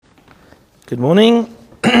Good morning.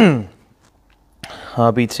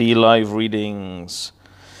 RBT live readings.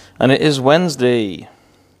 And it is Wednesday.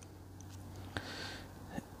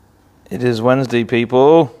 It is Wednesday,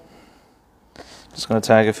 people. Just going to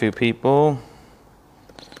tag a few people.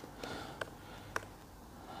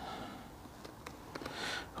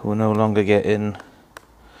 Who are no longer getting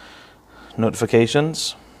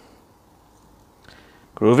notifications.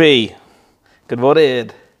 Groovy. Good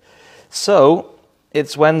morning. So,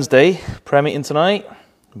 it's Wednesday, prayer meeting tonight,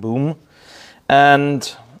 boom,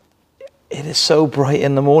 and it is so bright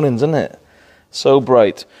in the mornings, isn't it? So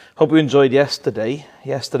bright. Hope you enjoyed yesterday.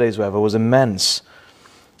 Yesterday's weather was immense.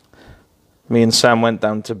 Me and Sam went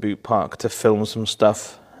down to Boot Park to film some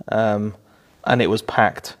stuff, and it was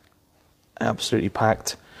packed, absolutely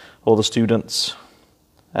packed. All the students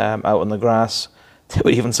out on the grass. There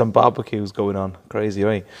were even some barbecues going on. Crazy,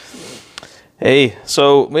 right? Hey,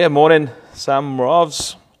 so, yeah, morning. Sam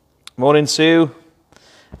Rovs, morning Sue,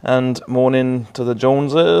 and morning to the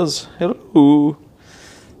Joneses. Hello.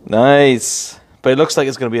 Nice. But it looks like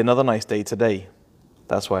it's going to be another nice day today.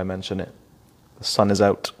 That's why I mention it. The sun is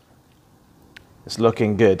out. It's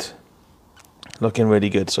looking good. Looking really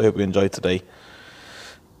good, so I hope you enjoy today.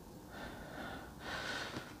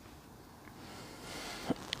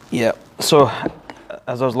 Yeah, so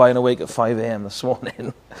as I was lying awake at 5 a.m. this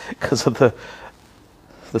morning because of the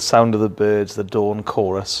sound of the birds, the dawn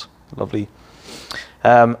chorus. Lovely.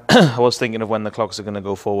 I was thinking of when the clocks are going to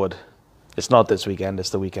go forward. It's not this weekend,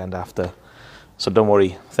 it's the weekend after. So don't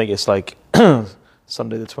worry. I think it's like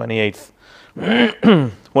Sunday the 28th.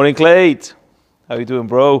 Morning, Clayt. How you doing,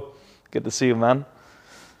 bro? Good to see you, man.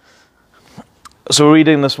 So we're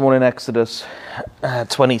reading this morning Exodus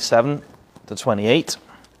 27 to 28.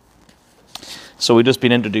 So we've just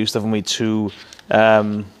been introduced, haven't we, to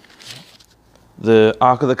the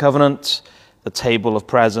Ark of the Covenant, the table of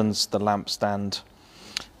presence, the lampstand.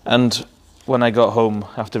 And when I got home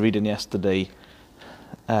after reading yesterday,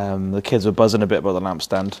 the kids were buzzing a bit about the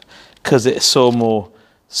lampstand because it's so more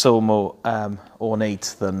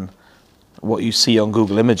ornate than what you see on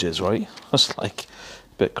Google Images, right? It's like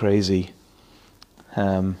a bit crazy.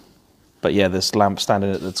 But yeah, this lampstand in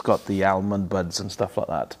it that's got the almond buds and stuff like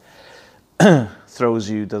that throws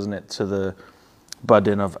you, doesn't it, to the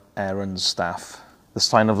budding of Aaron's staff, the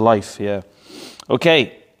sign of life. Yeah.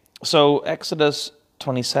 Okay, so Exodus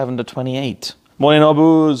 27 to 28. Morning,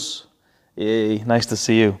 Obus. Yay, nice to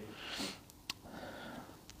see you.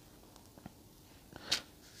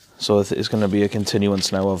 So it's going to be a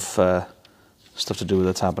continuance now of stuff to do with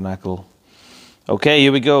the tabernacle. Okay,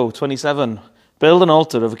 here we go. 27. Build an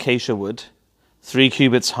altar of acacia wood, 3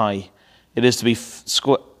 cubits high. It is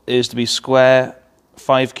to be square,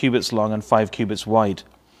 5 cubits long and 5 cubits wide.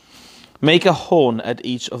 Make a horn at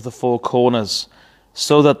each of the 4 corners,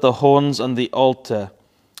 so that the horns and the altar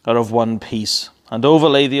are of one piece, and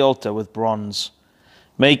overlay the altar with bronze.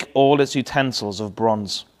 Make all its utensils of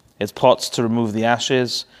bronze, its pots to remove the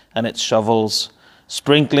ashes, and its shovels,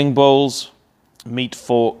 sprinkling bowls, meat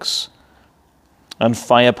forks, and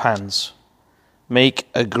fire pans. Make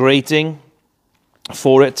a grating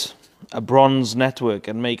for it, a bronze network,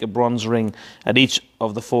 and make a bronze ring at each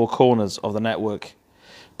of the 4 corners of the network.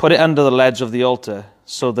 Put it under the ledge of the altar,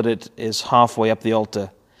 so that it is halfway up the altar.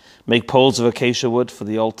 Make poles of acacia wood for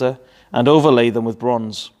the altar, and overlay them with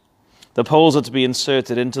bronze. The poles are to be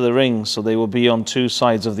inserted into the ring, so they will be on 2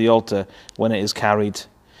 sides of the altar when it is carried.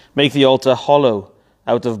 Make the altar hollow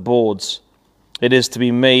out of boards. It is to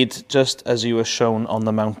be made just as you were shown on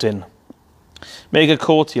the mountain. Make a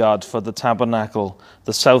courtyard for the tabernacle.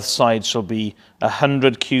 The south side shall be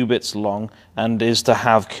 100 cubits long, and is to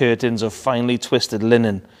have curtains of finely twisted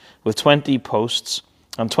linen, with 20 posts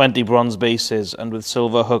and 20 bronze bases, and with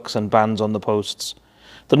silver hooks and bands on the posts.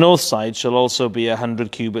 The north side shall also be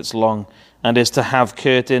 100 cubits long, and is to have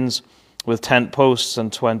curtains with 10 posts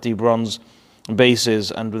and 20 bronze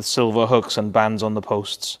bases, and with silver hooks and bands on the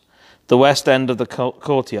posts. The west end of the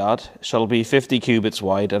courtyard shall be 50 cubits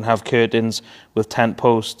wide, and have curtains with 10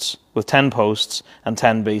 posts and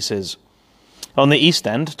 10 bases. On the east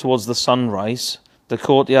end, towards the sunrise, the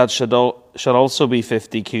courtyard shall also be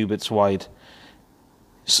 50 cubits wide.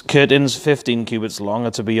 Curtains 15 cubits long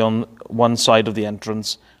are to be on one side of the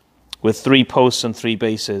entrance, with 3 posts and 3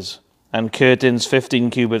 bases, and curtains 15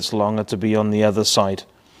 cubits long are to be on the other side,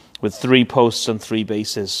 with 3 posts and 3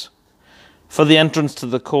 bases. For the entrance to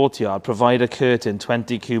the courtyard, provide a curtain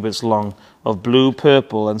 20 cubits long of blue,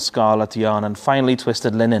 purple, and scarlet yarn, and finely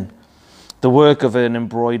twisted linen, the work of an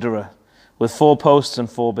embroiderer, with 4 posts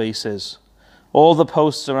and 4 bases. All the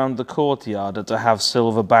posts around the courtyard are to have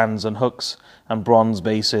silver bands and hooks and bronze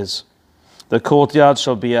bases. The courtyard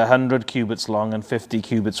shall be 100 cubits long and 50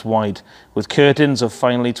 cubits wide, with curtains of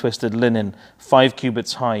finely twisted linen, 5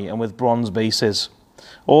 cubits high, and with bronze bases.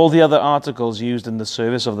 All the other articles used in the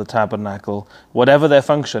service of the tabernacle, whatever their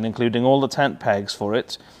function, including all the tent pegs for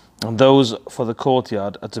it, and those for the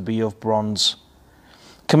courtyard, are to be of bronze.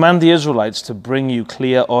 Command the Israelites to bring you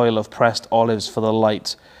clear oil of pressed olives for the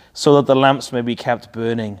light, so that the lamps may be kept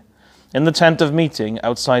burning. In the tent of meeting,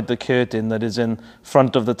 outside the curtain that is in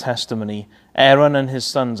front of the testimony, Aaron and his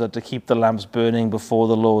sons are to keep the lamps burning before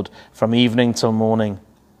the Lord from evening till morning.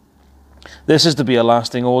 This is to be a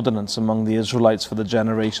lasting ordinance among the Israelites for the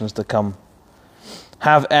generations to come.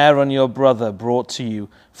 Have Aaron your brother brought to you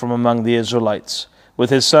from among the Israelites, with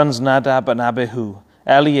his sons Nadab and Abihu,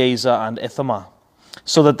 Eleazar and Ithamar,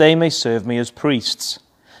 so that they may serve me as priests.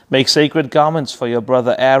 Make sacred garments for your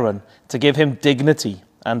brother Aaron, to give him dignity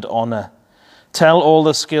and honor. Tell all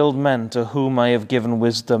the skilled men to whom I have given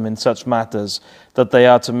wisdom in such matters that they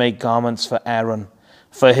are to make garments for Aaron,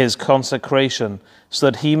 for his consecration, so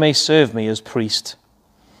that he may serve me as priest.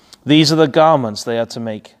 These are the garments they are to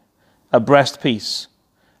make: a breastpiece,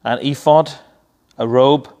 an ephod, a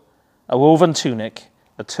robe, a woven tunic,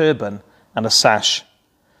 a turban, and a sash.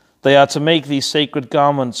 They are to make these sacred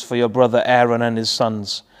garments for your brother Aaron and his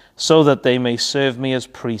sons, so that they may serve me as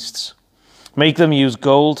priests. Make them use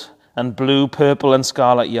gold and blue, purple, and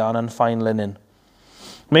scarlet yarn and fine linen.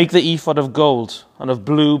 Make the ephod of gold and of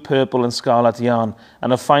blue, purple, and scarlet yarn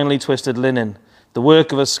and of finely twisted linen, the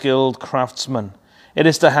work of a skilled craftsman. It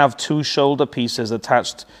is to have 2 shoulder pieces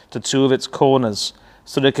attached to 2 of its corners,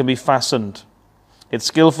 so that it can be fastened. Its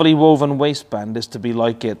skillfully woven waistband is to be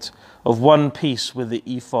like it, of one piece with the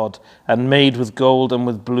ephod, and made with gold and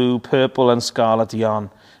with blue, purple, and scarlet yarn,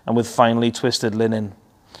 and with finely twisted linen.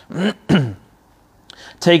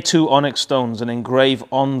 Take 2 onyx stones and engrave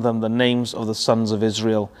on them the names of the sons of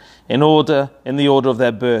Israel, in the order of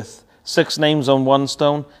their birth, 6 names on one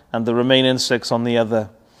stone, and the remaining 6 on the other.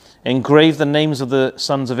 Engrave the names of the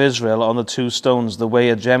sons of Israel on the 2 stones, the way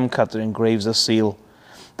a gem cutter engraves a seal.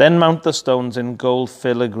 Then mount the stones in gold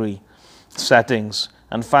filigree settings,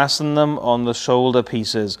 and fasten them on the shoulder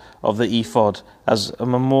pieces of the ephod as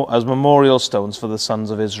memorial stones for the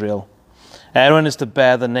sons of Israel. Aaron is to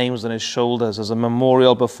bear the names on his shoulders as a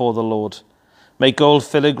memorial before the Lord. Make gold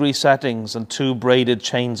filigree settings and 2 braided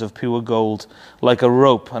chains of pure gold, like a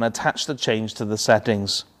rope, and attach the chains to the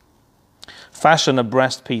settings. Fashion a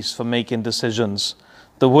breastpiece for making decisions,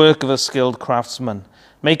 the work of a skilled craftsman.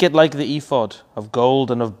 Make it like the ephod, of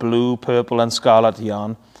gold and of blue, purple, and scarlet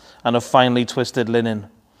yarn, and of finely twisted linen.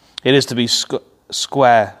 It is to be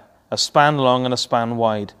square, a span long and a span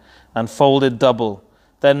wide, and folded double,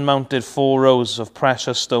 then mounted 4 rows of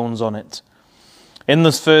precious stones on it. In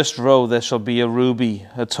the first row there shall be a ruby,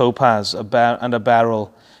 a topaz, and a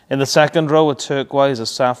beryl. In the second row a turquoise, a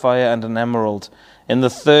sapphire, and an emerald. In the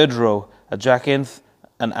third row a jacinth,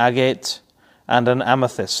 an agate, and an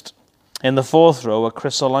amethyst. In the fourth row a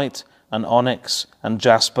chrysolite, an onyx, and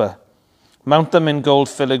jasper. Mount them in gold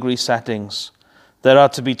filigree settings. There are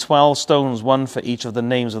to be 12 stones, 1 for each of the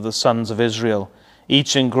names of the sons of Israel,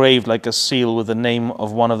 each engraved like a seal with the name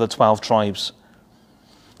of one of the 12 tribes.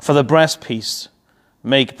 For the breastpiece,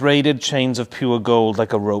 make braided chains of pure gold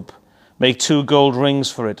like a rope. Make 2 gold rings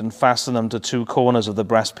for it and fasten them to 2 corners of the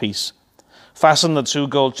breastpiece. Fasten the 2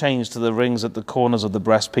 gold chains to the rings at the corners of the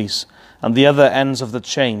breastpiece, and the other ends of the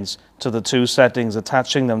chains to the 2 settings,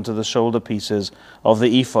 attaching them to the shoulder pieces of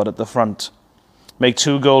the ephod at the front. Make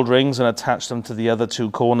 2 gold rings and attach them to the other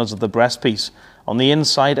 2 corners of the breastpiece on the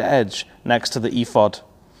inside edge next to the ephod.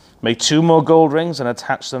 Make 2 more gold rings and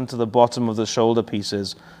attach them to the bottom of the shoulder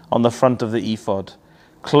pieces on the front of the ephod,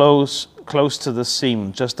 close to the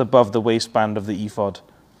seam just above the waistband of the ephod.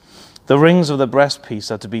 The rings of the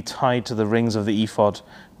breastpiece are to be tied to the rings of the ephod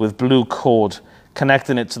with blue cord,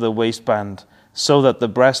 connecting it to the waistband, so that the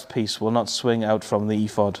breastpiece will not swing out from the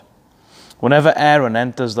ephod. Whenever Aaron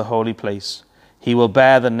enters the holy place, he will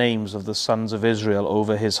bear the names of the sons of Israel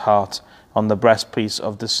over his heart on the breastpiece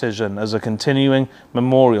of decision as a continuing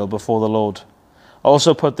memorial before the Lord.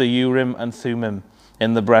 Also put the Urim and Thummim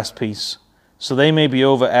in the breastpiece, so they may be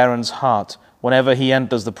over Aaron's heart whenever he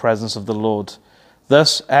enters the presence of the Lord.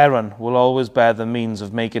 Thus Aaron will always bear the means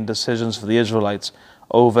of making decisions for the Israelites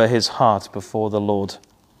over his heart before the Lord.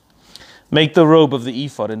 Make the robe of the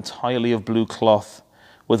ephod entirely of blue cloth,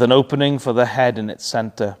 with an opening for the head in its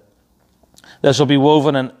center. There shall be a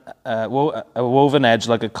woven edge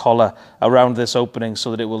like a collar around this opening,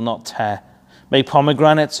 so that it will not tear. Make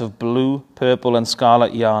pomegranates of blue, purple, and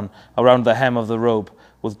scarlet yarn around the hem of the robe,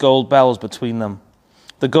 with gold bells between them.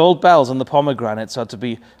 The gold bells and the pomegranates are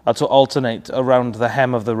to alternate around the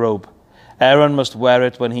hem of the robe. Aaron must wear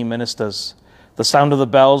it when he ministers. The sound of the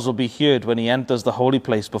bells will be heard when he enters the holy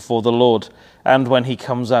place before the Lord, and when he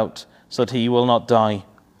comes out, so that he will not die.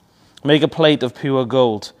 Make a plate of pure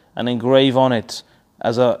gold, and engrave on it,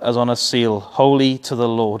 as on a seal, holy to the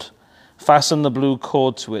Lord. Fasten the blue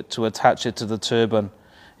cord to it to attach it to the turban.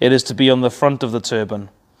 It is to be on the front of the turban.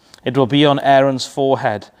 It will be on Aaron's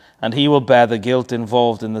forehead, and he will bear the guilt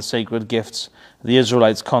involved in the sacred gifts the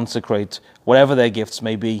Israelites consecrate, whatever their gifts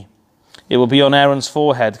may be. It will be on Aaron's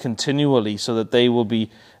forehead continually, so that they will be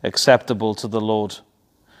acceptable to the Lord.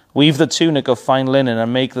 Weave the tunic of fine linen,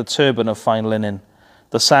 and make the turban of fine linen.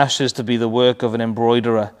 The sash is to be the work of an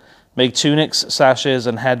embroiderer. Make tunics, sashes,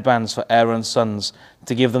 and headbands for Aaron's sons,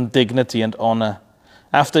 to give them dignity and honor.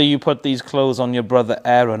 After you put these clothes on your brother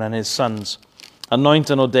Aaron and his sons, anoint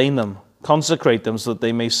and ordain them, consecrate them so that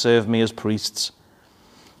they may serve me as priests.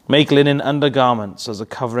 Make linen undergarments as a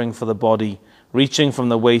covering for the body, reaching from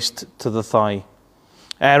the waist to the thigh.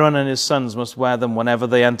 Aaron and his sons must wear them whenever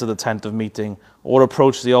they enter the tent of meeting or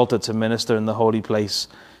approach the altar to minister in the holy place,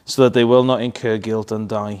 so that they will not incur guilt and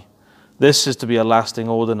die. This is to be a lasting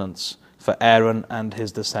ordinance for Aaron and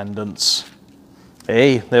his descendants.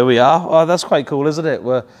 Hey, there we are. Oh, that's quite cool, isn't it?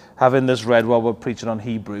 We're having this read while we're preaching on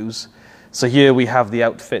Hebrews. So here we have the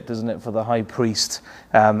outfit, isn't it, for the high priest.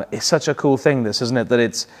 It's such a cool thing, this, isn't it? That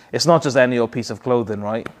it's not just any old piece of clothing,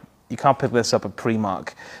 right? You can't pick this up at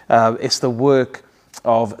Primark. It's the work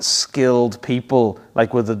of skilled people,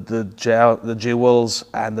 like with the jewels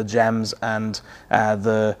and the gems and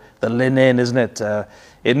the linen, isn't it?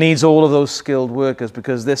 It needs all of those skilled workers,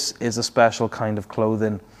 because this is a special kind of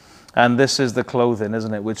clothing. And this is the clothing,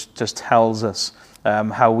 isn't it, which just tells us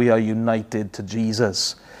how we are united to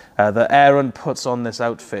Jesus. That Aaron puts on this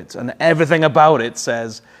outfit, and everything about it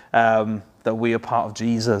says that we are part of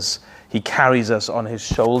Jesus. He carries us on his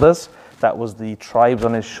shoulders. That was the tribes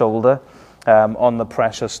on his shoulder, on the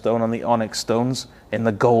precious stone, on the onyx stones, in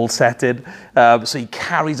the gold setted. So he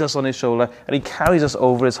carries us on his shoulder, and he carries us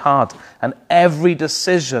over his heart. And every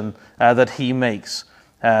decision that he makes,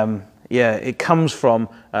 it comes from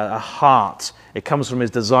a heart. It comes from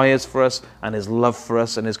his desires for us, and his love for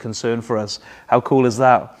us, and his concern for us. How cool is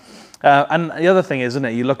that? And the other thing is, isn't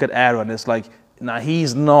it, you look at Aaron, it's like, now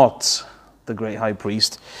he's not the great high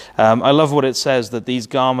priest. I love what it says, that these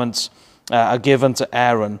garments are given to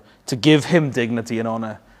Aaron to give him dignity and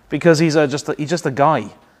honor, because he's just a guy.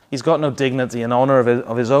 He's got no dignity and honor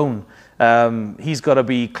of his own. He's got to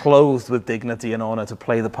be clothed with dignity and honor to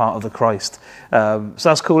play the part of the Christ. So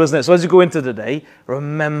that's cool, isn't it? So as you go into today,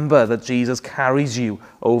 remember that Jesus carries you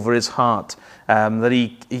over his heart, that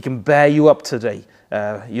he can bear you up today.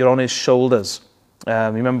 You're on his shoulders.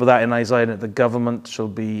 Remember that in Isaiah, that the government shall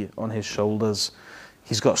be on his shoulders.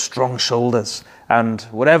 He's got strong shoulders, and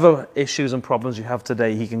whatever issues and problems you have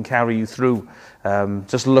today, he can carry you through.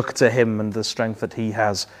 Just look to him and the strength that he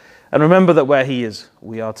has. And remember that where he is,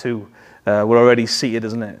 we are too. We're already seated,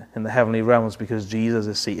 isn't it, in the heavenly realms, because Jesus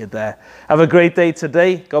is seated there. Have a great day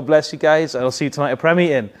today. God bless you guys. I'll see you tonight at prayer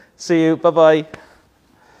meeting. See you. Bye-bye.